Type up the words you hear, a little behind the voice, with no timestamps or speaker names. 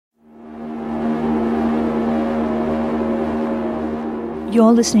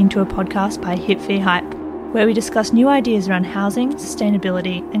You're listening to a podcast by Hip v Hype, where we discuss new ideas around housing,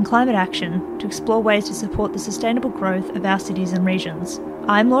 sustainability and climate action to explore ways to support the sustainable growth of our cities and regions.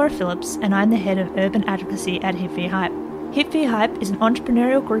 I'm Laura Phillips and I'm the head of urban advocacy at Hip v Hype. Hip v Hype is an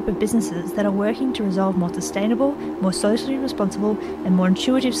entrepreneurial group of businesses that are working to resolve more sustainable, more socially responsible and more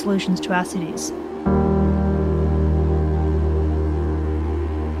intuitive solutions to our cities.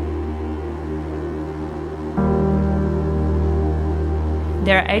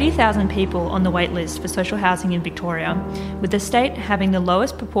 There are 80,000 people on the wait list for social housing in Victoria, with the state having the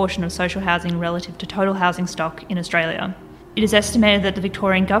lowest proportion of social housing relative to total housing stock in Australia. It is estimated that the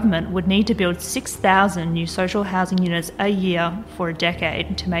Victorian government would need to build 6,000 new social housing units a year for a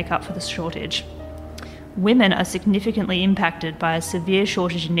decade to make up for the shortage. Women are significantly impacted by a severe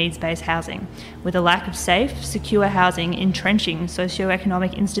shortage in needs-based housing, with a lack of safe, secure housing entrenching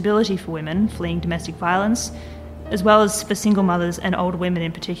socioeconomic instability for women fleeing domestic violence, as well as for single mothers and older women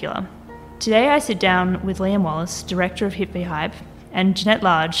in particular. Today I sit down with Liam Wallace, Director of Hip v Hype, and Jeanette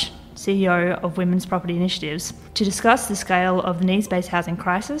Large, CEO of Women's Property Initiatives, to discuss the scale of the needs-based housing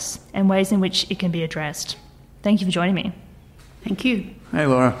crisis and ways in which it can be addressed. Thank you for joining me. Thank you. Hey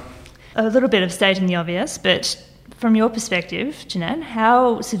Laura. A little bit of stating the obvious, but from your perspective, Jeanette,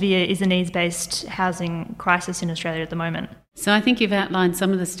 how severe is the needs-based housing crisis in Australia at the moment? So I think you've outlined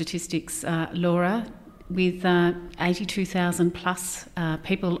some of the statistics, Laura. With 82,000 plus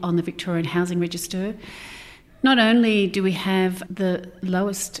people on the Victorian Housing Register. Not only do we have the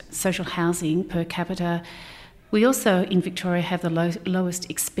lowest social housing per capita, we also in Victoria have the lowest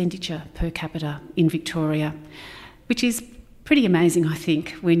expenditure per capita in Victoria, which is pretty amazing, I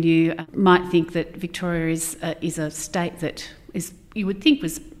think, when you might think that Victoria is a state that you would think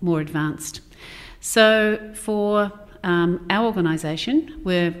was more advanced. So for our organisation,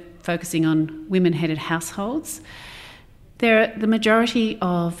 we're focusing on women-headed households. The majority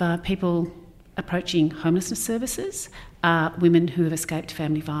of people approaching homelessness services are women who have escaped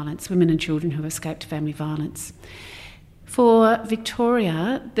family violence, women and children who have escaped family violence. For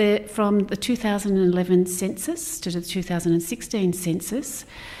Victoria, from the 2011 census to the 2016 census,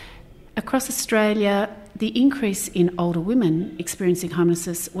 across Australia, the increase in older women experiencing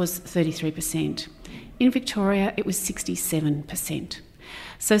homelessness was 33%. In Victoria, it was 67%.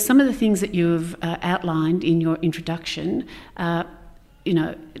 So some of the things that you've outlined in your introduction, the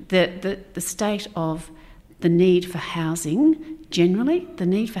state of the need for housing, generally, the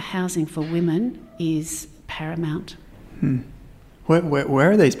need for housing for women is paramount.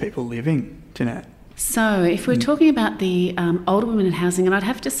 Where are these people living, Jeanette? So if we're talking about the older women in housing, and I'd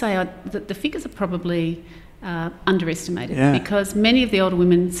have to say that the figures are probably underestimated because many of the older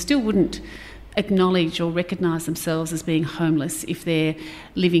women still wouldn't acknowledge or recognise themselves as being homeless if they're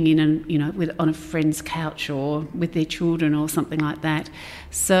living on a friend's couch or with their children or something like that.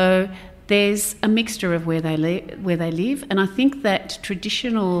 So there's a mixture of where they live, and I think that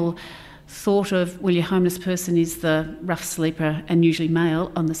traditional thought of, well, your homeless person is the rough sleeper and usually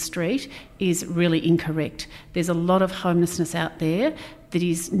male on the street is really incorrect. There's a lot of homelessness out there that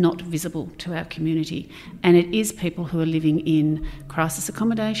is not visible to our community, and it is people who are living in crisis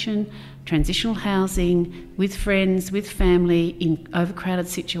accommodation, transitional housing, with friends, with family, in overcrowded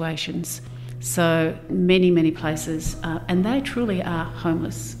situations. So many places, and they truly are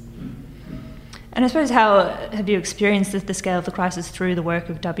homeless. And I suppose, how have you experienced the scale of the crisis through the work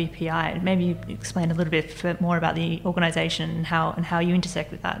of WPI? Maybe you explain a little bit more about the organisation and how you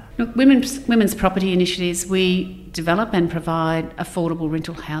intersect with that. Look, Women's Property Initiatives, we develop and provide affordable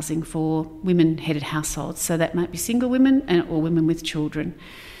rental housing for women-headed households. So that might be single women or women with children.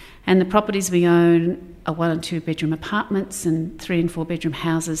 And the properties we own are 1 and 2 bedroom apartments and 3 and 4 bedroom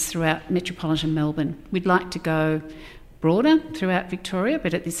houses throughout metropolitan Melbourne. We'd like to go broader throughout Victoria,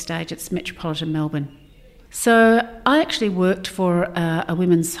 but at this stage it's metropolitan Melbourne. So I actually worked for a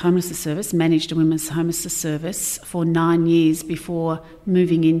women's homelessness service, managed a women's homelessness service for 9 years before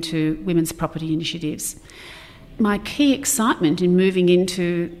moving into Women's Property Initiatives. My key excitement in moving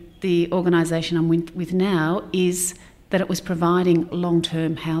into the organisation I'm with now is that it was providing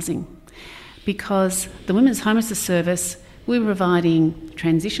long-term housing, because the Women's Homelessness Service, we were providing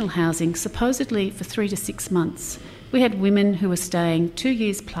transitional housing supposedly for 3 to 6 months. We had women who were staying 2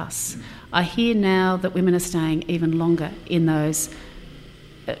 years plus. I hear now that women are staying even longer in those,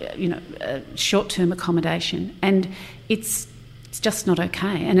 short-term accommodation, and it's just not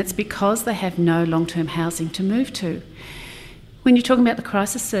okay. And it's because they have no long-term housing to move to. When you're talking about the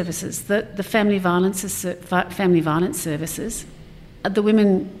crisis services, the family violence services, the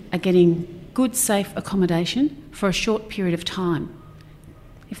women are getting good, safe accommodation for a short period of time.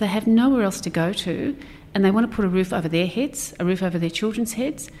 If they have nowhere else to go to, and they want to put a roof over their heads, a roof over their children's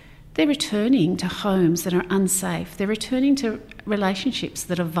heads, they're returning to homes that are unsafe. They're returning to relationships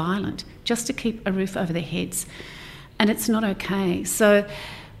that are violent just to keep a roof over their heads. And it's not okay. So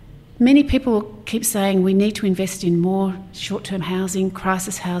many people keep saying we need to invest in more short-term housing,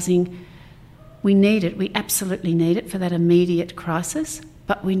 crisis housing. We need it. We absolutely need it for that immediate crisis.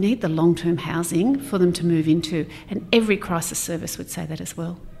 But we need the long-term housing for them to move into. And every crisis service would say that as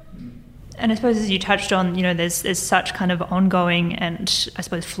well. And I suppose, as you touched on, there's such kind of ongoing and, I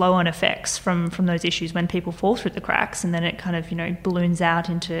suppose, flow-on effects from those issues when people fall through the cracks, and then it kind of, balloons out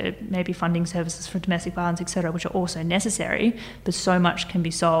into maybe funding services for domestic violence, etc., which are also necessary, but so much can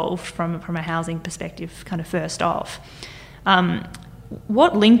be solved from a housing perspective kind of first off.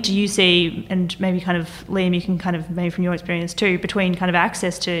 What link do you see, and maybe kind of, Liam, you can kind of, maybe from your experience too, between kind of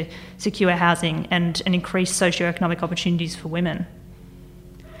access to secure housing and increased socioeconomic opportunities for women?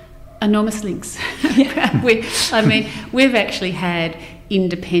 Enormous links. We've actually had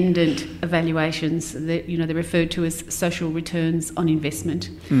independent evaluations that, they're referred to as social returns on investment.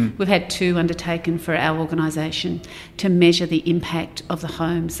 We've had 2 undertaken for our organisation to measure the impact of the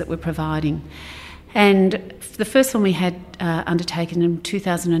homes that we're providing. And the first one we had undertaken in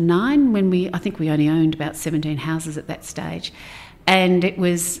 2009 when I think we only owned about 17 houses at that stage. And it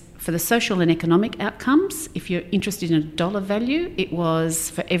was for the social and economic outcomes. If you're interested in a dollar value, it was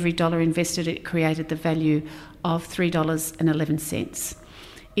for every dollar invested, it created the value of $3.11.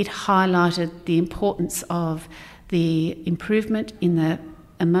 It highlighted the importance of the improvement in the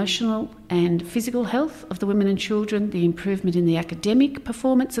emotional and physical health of the women and children, the improvement in the academic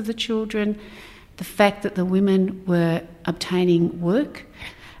performance of the children, the fact that the women were obtaining work,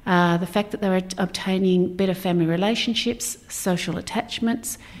 the fact that they were obtaining better family relationships, social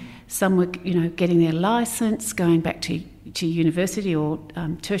attachments. Some were, getting their licence, going back to university or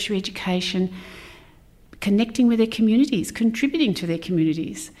tertiary education, connecting with their communities, contributing to their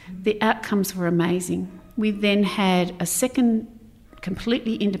communities. The outcomes were amazing. We then had a second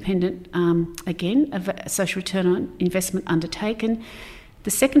completely independent, a social return on investment undertaken.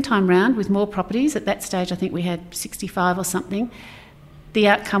 The second time round with more properties, at that stage I think we had 65 or something, the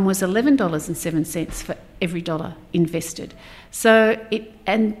outcome was $11.07 for every dollar invested.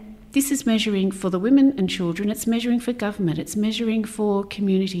 This is measuring for the women and children, it's measuring for government, it's measuring for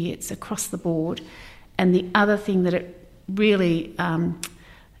community, it's across the board. And the other thing that it really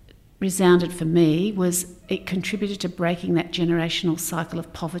resounded for me was it contributed to breaking that generational cycle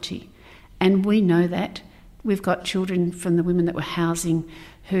of poverty. And we know that. We've got children from the women that we're housing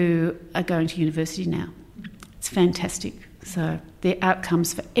who are going to university now. It's fantastic. So the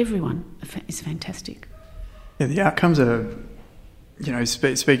outcomes for everyone is fantastic. Yeah, the outcomes are,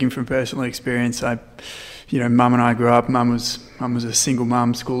 speaking from personal experience, Mum and I grew up. Mum was a single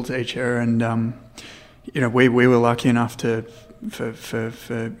mum, school teacher, and we were lucky enough for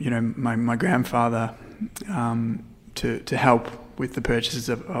my grandfather to help with the purchases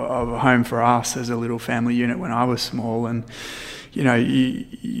of a home for us as a little family unit when I was small, and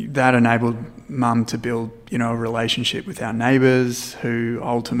that enabled Mum to build a relationship with our neighbours who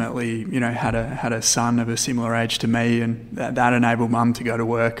ultimately had a son of a similar age to me, and that enabled Mum to go to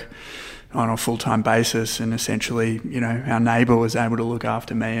work on a full-time basis, and essentially our neighbour was able to look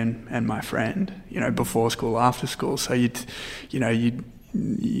after me and my friend before school, after school. So you've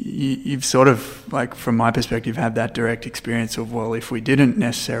sort of, like, from my perspective, had that direct experience of, well, if we didn't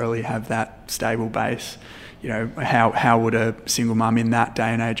necessarily have that stable base, how would a single mum in that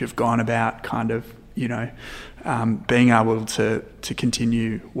day and age have gone about kind of being able to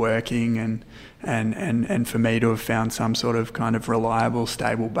continue working and for me to have found some sort of kind of reliable,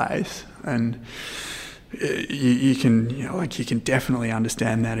 stable base. And you can definitely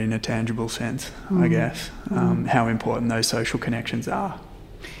understand that in a tangible sense, I guess, how important those social connections are.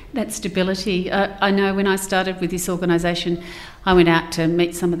 That stability. I know when I started with this organisation, I went out to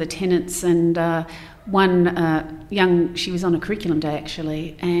meet some of the tenants, and she was on a curriculum day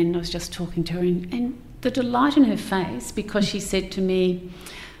actually, and I was just talking to her, and the delight in her face, because she said to me,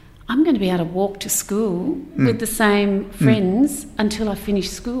 I'm going to be able to walk to school with the same friends until I finish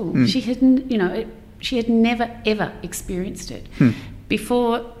school. She had never ever experienced it.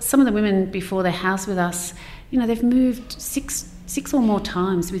 Before, some of the women before they housed with us, they've moved six or more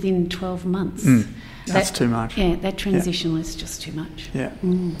times within 12 months. That's too much. Yeah, that transition was just too much. Yeah.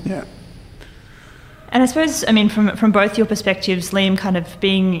 Yeah. And I suppose, I mean, from both your perspectives, Liam kind of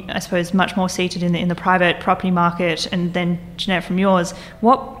being, I suppose, much more seated in the private property market, and then Jeanette from yours,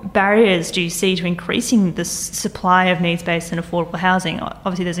 what barriers do you see to increasing the supply of needs-based and affordable housing?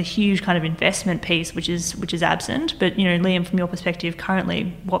 Obviously, there's a huge kind of investment piece which is absent, but Liam, from your perspective,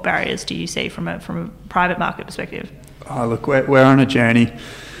 currently, what barriers do you see from a private market perspective? Oh, look, we're on a journey,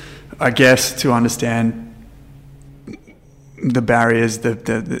 I guess, to understand the barriers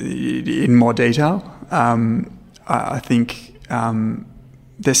in more detail. I think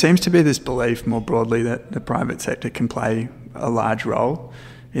there seems to be this belief more broadly that the private sector can play a large role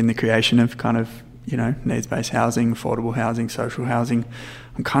in the creation of kind of, needs-based housing, affordable housing, social housing.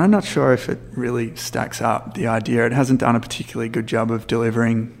 I'm kind of not sure if it really stacks up, the idea. It hasn't done a particularly good job of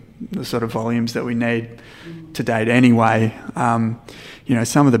delivering the sort of volumes that we need to date anyway.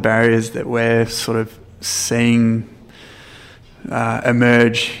 Some of the barriers that we're sort of seeing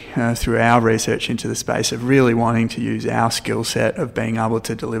emerge through our research into the space of really wanting to use our skill set of being able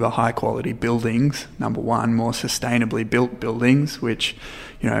to deliver high quality buildings, number one, more sustainably built buildings, which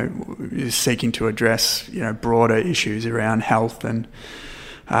is seeking to address broader issues around health and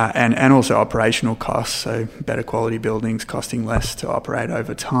also operational costs, so better quality buildings costing less to operate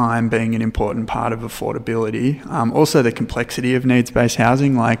over time being an important part of affordability. Also the complexity of needs-based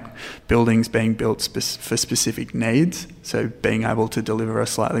housing, like buildings being built for specific needs, so being able to deliver a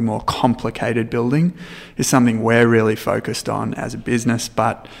slightly more complicated building is something we're really focused on as a business.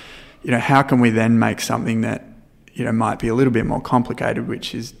 But how can we then make something that might be a little bit more complicated,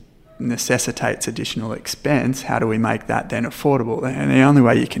 which necessitates additional expense? How do we make that then affordable? And the only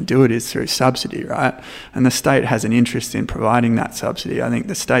way you can do it is through subsidy, right? And the state has an interest in providing that subsidy. I think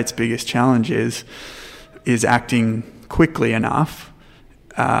the state's biggest challenge is acting quickly enough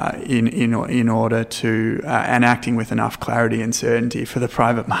in order to and acting with enough clarity and certainty for the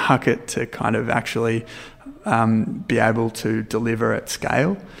private market to kind of actually be able to deliver at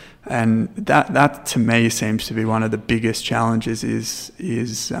scale. And that to me seems to be one of the biggest challenges is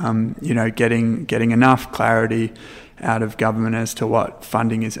getting enough clarity out of government as to what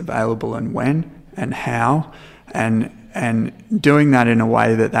funding is available and when and how, and doing that in a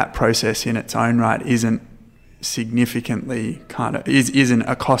way that process in its own right isn't significantly isn't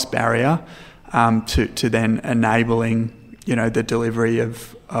a cost barrier to then enabling the delivery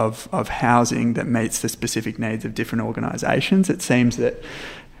of housing that meets the specific needs of different organisations. It seems that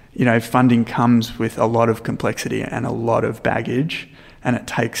funding comes with a lot of complexity and a lot of baggage, and it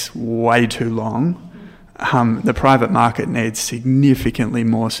takes way too long. The private market needs significantly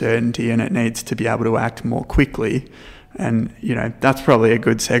more certainty, and it needs to be able to act more quickly. And, that's probably a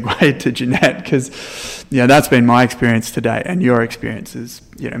good segue to Jeanette, because, that's been my experience to date, and your experience is,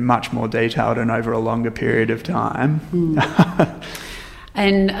 much more detailed and over a longer period of time.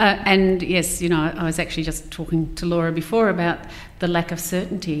 And yes, I was actually just talking to Laura before about the lack of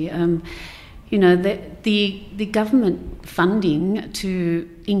certainty. The government funding to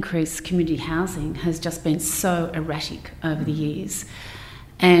increase community housing has just been so erratic over the years.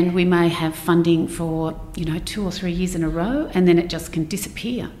 And we may have funding for, 2 or 3 years in a row, and then it just can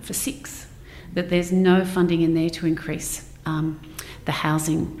disappear for 6. That there's no funding in there to increase the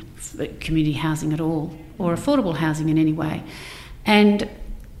housing, community housing at all, or affordable housing in any way. And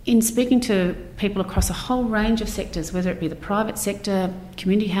in speaking to people across a whole range of sectors, whether it be the private sector,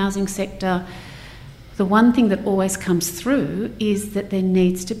 community housing sector, the one thing that always comes through is that there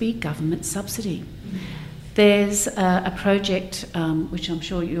needs to be government subsidy. There's a project, which I'm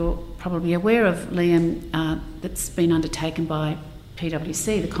sure you're probably aware of, Liam, that's been undertaken by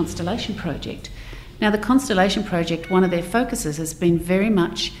PwC, the Constellation Project. Now, the Constellation Project, one of their focuses has been very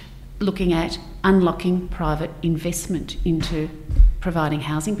much looking at unlocking private investment into providing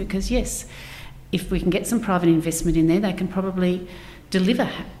housing, because yes, if we can get some private investment in there, they can probably deliver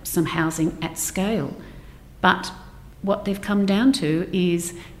some housing at scale. But what they've come down to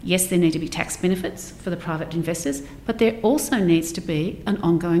is, yes, there need to be tax benefits for the private investors, but there also needs to be an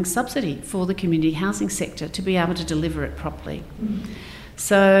ongoing subsidy for the community housing sector to be able to deliver it properly.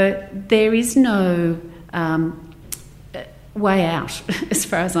 So there is no way out, as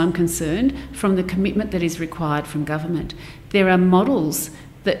far as I'm concerned, from the commitment that is required from government. There are models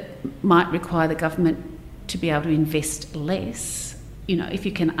that might require the government to be able to invest less. If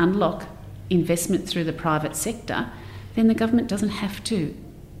you can unlock investment through the private sector, then the government doesn't have to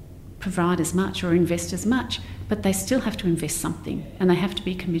provide as much or invest as much, but they still have to invest something, and they have to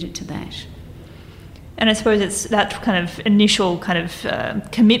be committed to that. And I suppose it's that kind of initial kind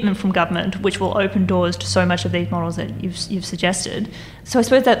of commitment from government which will open doors to so much of these models that you've suggested. So I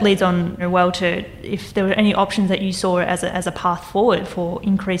suppose that leads on well to if there were any options that you saw as a path forward for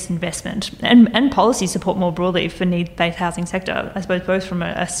increased investment and policy support more broadly for need-based housing sector, I suppose both from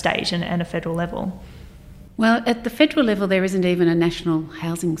a state and a federal level. Well, at the federal level, there isn't even a national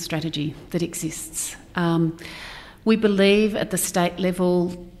housing strategy that exists. We believe at the state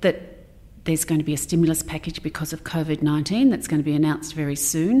level that there's going to be a stimulus package because of COVID-19 that's going to be announced very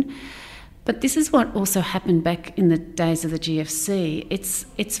soon. But this is what also happened back in the days of the GFC.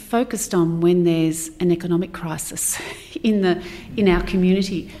 It's focused on when there's an economic crisis in our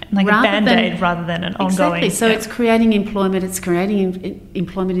community. Like a Band-Aid rather than an ongoing... Exactly. So it's creating employment, it's creating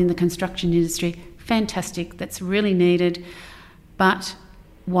employment in the construction industry. Fantastic, that's really needed. But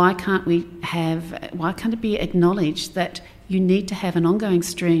why can't it be acknowledged that you need to have an ongoing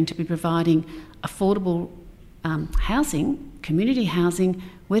stream to be providing affordable housing, community housing,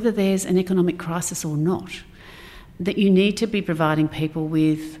 whether there's an economic crisis or not? That you need to be providing people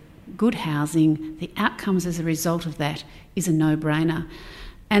with good housing. The outcomes as a result of that is a no-brainer.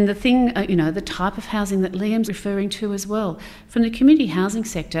 And the thing, the type of housing that Liam's referring to as well, from the community housing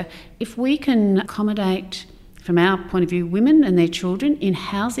sector, if we can accommodate, from our point of view, women and their children in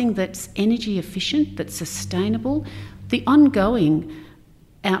housing that's energy efficient, that's sustainable, the ongoing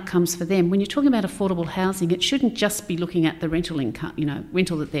outcomes for them, when you're talking about affordable housing, it shouldn't just be looking at the rental income,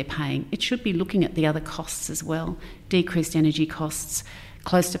 rental that they're paying. It should be looking at the other costs as well, decreased energy costs,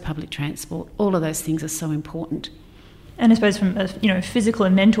 close to public transport. All of those things are so important. And I suppose from physical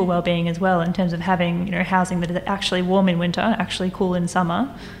and mental well-being as well, in terms of having housing that is actually warm in winter, actually cool in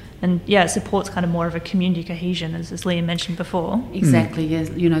summer. And it supports kind of more of a community cohesion, as Liam mentioned before. Exactly, yes.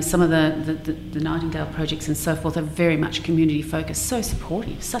 Some of the Nightingale projects and so forth are very much community focused, so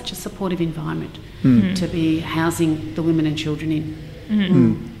supportive, such a supportive environment to be housing the women and children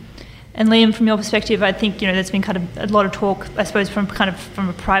in. And Liam, from your perspective, I think there's been kind of a lot of talk, I suppose, from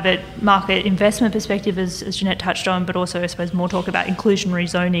a private market investment perspective, as Jeanette touched on, but also I suppose more talk about inclusionary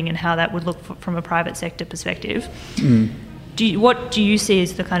zoning and how that would look from a private sector perspective. What do you see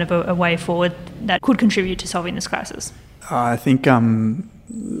as the kind of a way forward that could contribute to solving this crisis? I think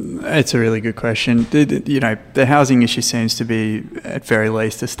it's a really good question. The housing issue seems to be, at very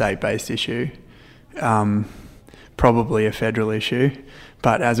least, a state-based issue, probably a federal issue.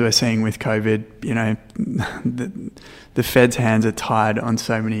 But as we're seeing with COVID, the Fed's hands are tied on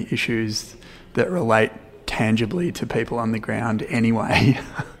so many issues that relate tangibly to people on the ground anyway.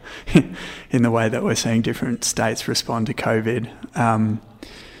 In the way that we're seeing different states respond to COVID.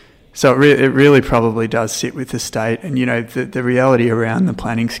 So it really probably does sit with the state. And, the reality around the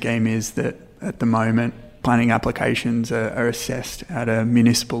planning scheme is that at the moment, planning applications are assessed at a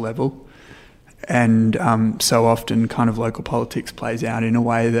municipal level. And so often kind of local politics plays out in a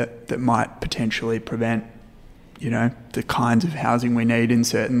way that might potentially prevent, the kinds of housing we need in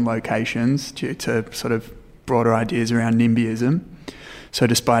certain locations due to sort of broader ideas around NIMBYism. So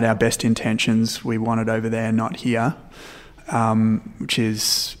despite our best intentions, we want it over there, not here, which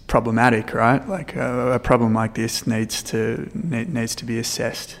is problematic, right? Like a problem like this needs to be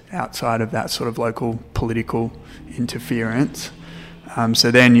assessed outside of that sort of local political interference.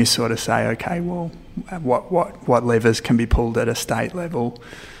 So then you sort of say, okay, well, what levers can be pulled at a state level?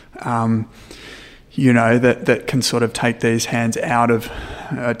 That can sort of take these decisions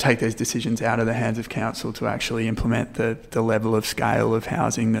out of the hands of council to actually implement the level of scale of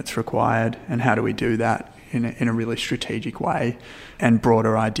housing that's required, and how do we do that in a really strategic way, and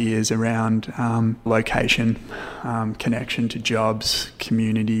broader ideas around location, connection to jobs,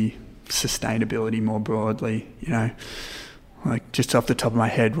 community, sustainability more broadly. Like just off the top of my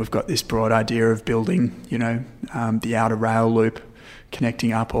head, we've got this broad idea of building, the outer rail loop,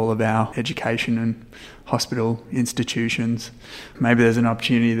 connecting up all of our education and hospital institutions. Maybe there's an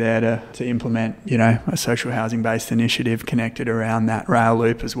opportunity there to implement, a social housing-based initiative connected around that rail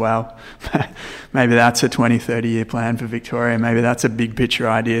loop as well. Maybe that's a 20, 30-year plan for Victoria. Maybe that's a big picture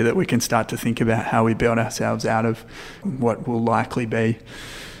idea that we can start to think about how we build ourselves out of what will likely be,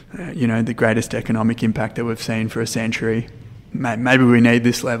 the greatest economic impact that we've seen for a century. Maybe we need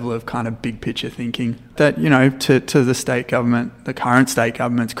this level of kind of big picture thinking that, to the state government, the current state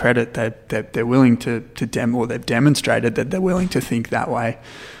government's credit, they're willing they've demonstrated that they're willing to think that way.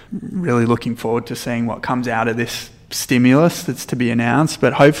 Really looking forward to seeing what comes out of this stimulus that's to be announced,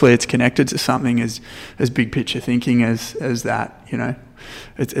 but hopefully it's connected to something as big picture thinking as that,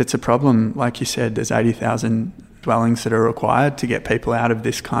 It's a problem, like you said, there's 80,000 dwellings that are required to get people out of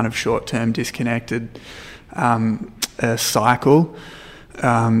this kind of short-term disconnected cycle.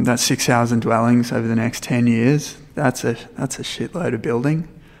 That's 6,000 dwellings over the next 10 years. That's a shitload of building,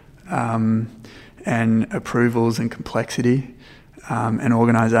 and approvals and complexity, and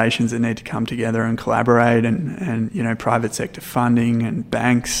organisations that need to come together and collaborate, and you know, private sector funding and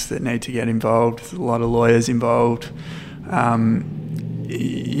banks that need to get involved. There's a lot of lawyers involved.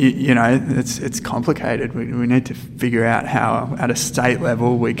 You know, it's complicated. We need to figure out how, at a state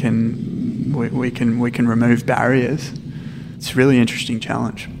level, we can remove barriers. It's a really interesting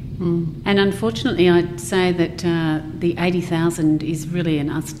challenge. And unfortunately, I'd say that the 80,000 is really an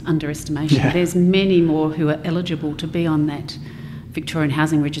underestimation. Yeah. There's many more who are eligible to be on that Victorian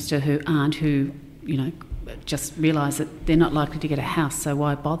Housing Register who aren't, who, you know, just realise that they're not likely to get a house, so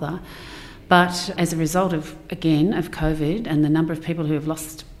why bother? But as a result of COVID and the number of people who have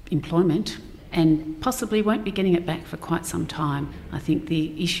lost employment and possibly won't be getting it back for quite some time, I think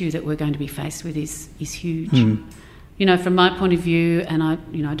the issue that we're going to be faced with is huge. You know, from my point of view, and I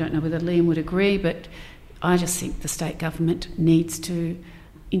don't know whether Liam would agree, but I just think the state government needs to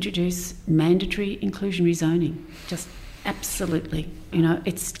introduce mandatory inclusionary zoning. Just absolutely. You know,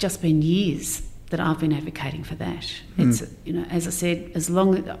 it's just been years that I've been advocating for that. It's, you know, as I said,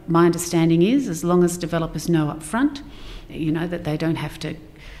 my understanding is, as long as developers know up front, you know, that they don't have to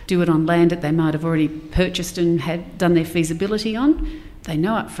do it on land that they might have already purchased and had done their feasibility on, they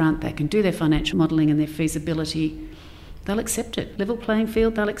know up front they can do their financial modelling and their feasibility, they'll accept it. Level playing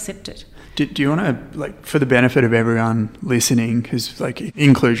field, they'll accept it. Do you want to, like, for the benefit of everyone listening, because like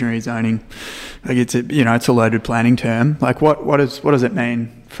inclusionary zoning, like it's a loaded planning term. Like what does it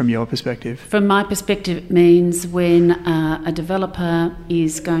mean from your perspective? From my perspective, it means when a developer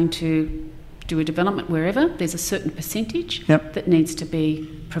is going to do a development wherever, there's a certain percentage that needs to be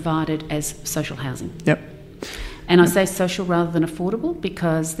provided as social housing. And I say social rather than affordable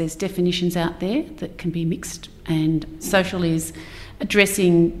because there's definitions out there that can be mixed, and social is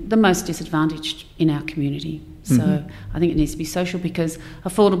addressing the most disadvantaged in our community. So I think it needs to be social, because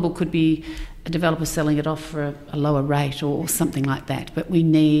affordable could be a developer selling it off for a lower rate or something like that. But we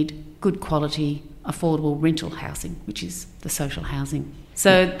need good quality, affordable rental housing, which is the social housing.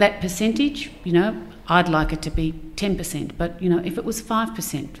 So that percentage, you know, I'd like it to be 10%, but, you know, if it was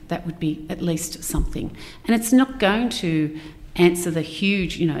 5%, that would be at least something. And it's not going to answer the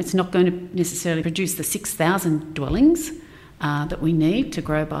huge, you know, it's not going to necessarily produce the 6,000 dwellings that we need to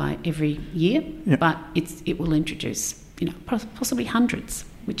grow by every year, but it will introduce, you know, possibly hundreds,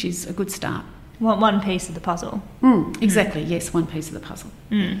 which is a good start. One piece of the puzzle. Exactly, yes, one piece of the puzzle.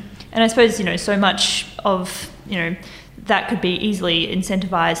 And I suppose, you know, so much of, you know, that could be easily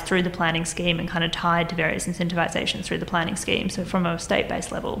incentivised through the planning scheme and kind of tied to various incentivisations through the planning scheme. So from a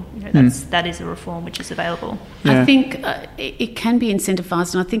state-based level, you know, that is a reform which is available. I think it can be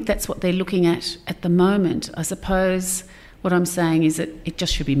incentivised, and I think that's what they're looking at the moment. I suppose what I'm saying is that it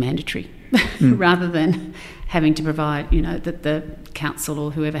just should be mandatory rather than having to provide, you know, that the council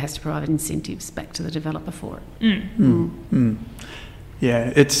or whoever has to provide incentives back to the developer for it.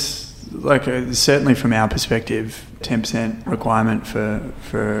 Yeah, it's like certainly from our perspective, 10% requirement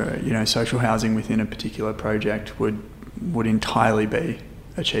for you know, social housing within a particular project would entirely be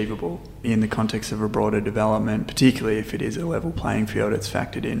achievable in the context of a broader development, particularly if it is a level playing field. It's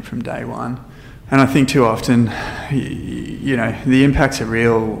factored in from day one. And I think too often, you know, the impacts are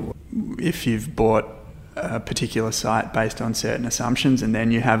real if you've bought a particular site based on certain assumptions and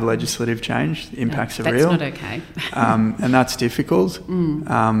then you have legislative change. The impacts are real. That's not okay. And that's difficult.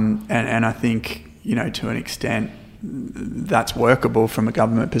 And I think, you know, to an extent, that's workable from a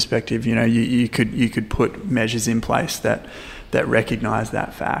government perspective. You know, you could put measures in place that recognise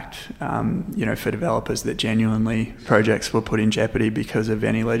that fact, you know, for developers, that genuinely projects were put in jeopardy because of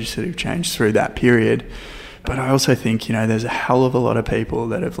any legislative change through that period. But I also think, you know, there's a hell of a lot of people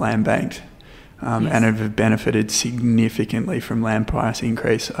that have land banked and have benefited significantly from land price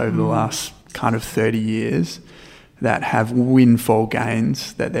increase over the last kind of 30 years that have windfall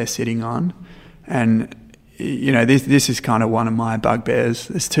gains that they're sitting on. And, you know, this is kind of one of my bugbears.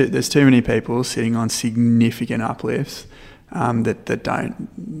 There's too many people sitting on significant uplifts that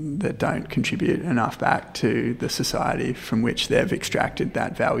don't contribute enough back to the society from which they've extracted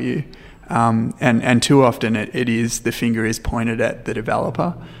that value, and too often it is, the finger is pointed at the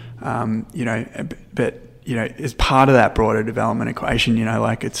developer, you know. But you know, as part of that broader development equation, you know,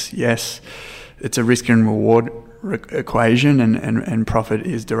 like it's a risk and reward equation, and profit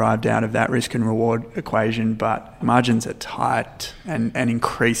is derived out of that risk and reward equation, but margins are tight and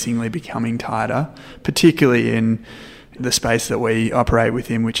increasingly becoming tighter, particularly in the space that we operate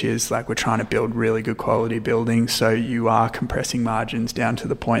within, which is like we're trying to build really good quality buildings, so you are compressing margins down to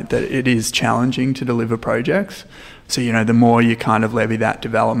the point that it is challenging to deliver projects. So, the more you kind of levy that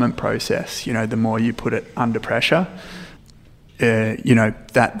development process, the more you put it under pressure.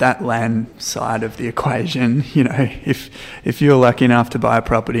 That land side of the equation, if you're lucky enough to buy a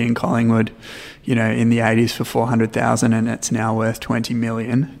property in Collingwood, in the 80s for 400,000 and it's now worth 20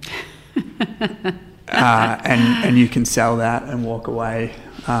 million, and you can sell that and walk away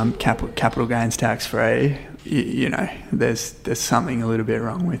capital gains tax free, there's something a little bit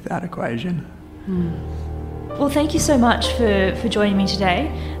wrong with that equation. Well, thank you so much for joining me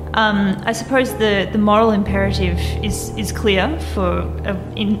today. I suppose the moral imperative is clear for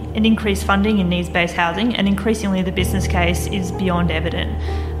an increased funding in needs-based housing, and increasingly the business case is beyond evident.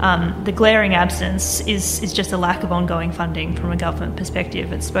 The glaring absence is just a lack of ongoing funding from a government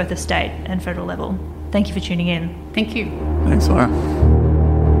perspective. It's both a state and federal level. Thank you for tuning in. Thank you. Thanks, Laura.